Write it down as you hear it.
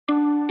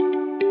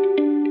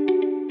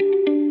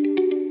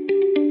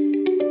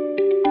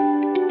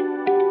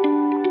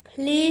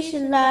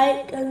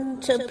like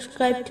and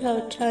subscribe to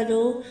our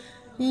channel.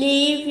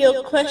 Leave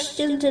your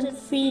questions and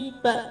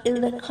feedback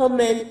in the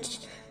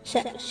comments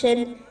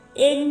section.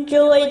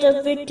 Enjoy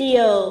the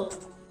video.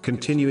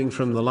 Continuing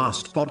from the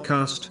last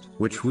podcast,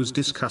 which was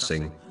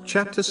discussing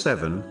chapter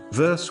 7,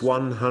 verse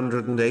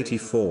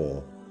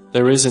 184.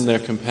 There is in their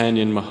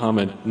companion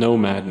Muhammad no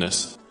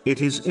madness.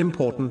 It is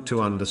important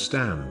to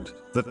understand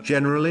that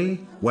generally,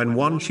 when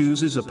one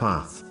chooses a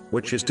path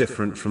which is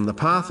different from the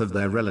path of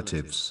their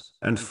relatives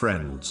and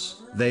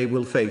friends, they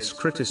will face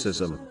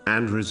criticism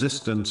and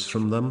resistance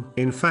from them.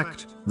 In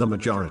fact, the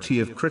majority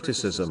of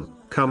criticism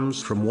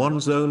comes from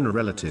one's own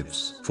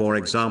relatives. For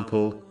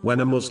example,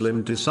 when a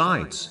Muslim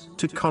decides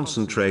to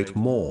concentrate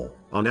more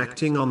on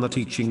acting on the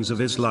teachings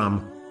of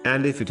Islam,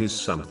 and if it is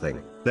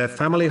something their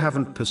family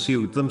haven't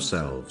pursued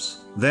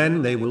themselves,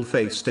 then they will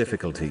face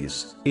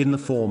difficulties in the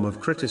form of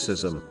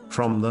criticism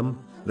from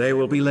them. They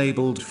will be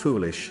labeled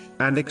foolish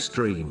and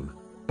extreme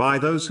by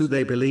those who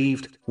they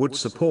believed would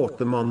support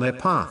them on their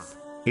path.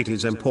 It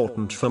is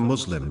important for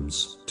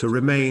Muslims to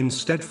remain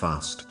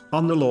steadfast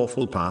on the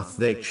lawful path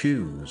they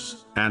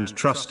choose, and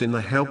trust in the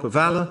help of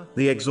Allah,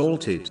 the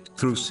Exalted,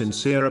 through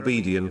sincere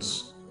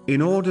obedience,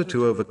 in order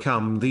to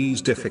overcome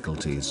these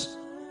difficulties.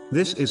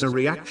 This is a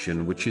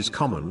reaction which is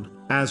common,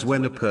 as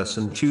when a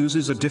person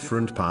chooses a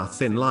different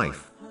path in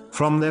life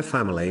from their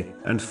family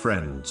and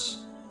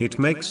friends. It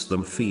makes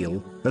them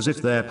feel as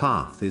if their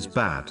path is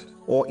bad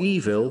or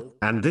evil,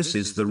 and this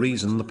is the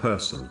reason the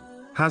person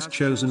has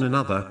chosen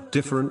another,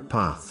 different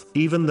path.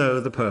 Even though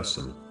the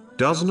person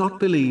does not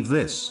believe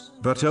this,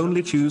 but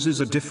only chooses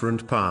a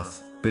different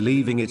path,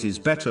 believing it is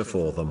better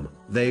for them,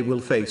 they will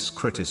face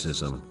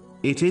criticism.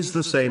 It is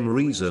the same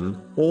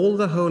reason all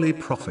the holy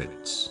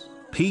prophets,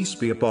 peace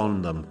be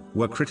upon them,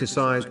 were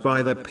criticized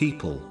by their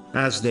people,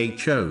 as they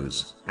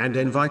chose and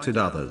invited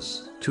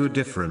others to a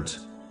different,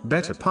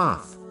 better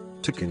path.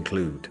 To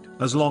conclude,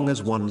 as long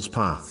as one's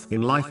path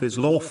in life is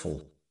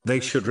lawful, they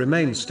should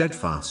remain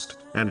steadfast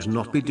and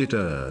not be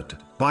deterred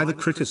by the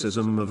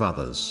criticism of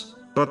others.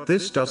 But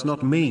this does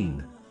not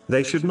mean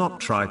they should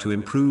not try to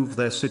improve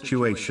their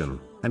situation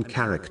and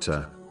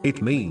character.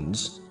 It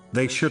means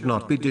they should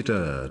not be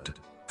deterred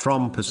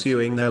from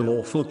pursuing their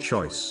lawful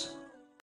choice.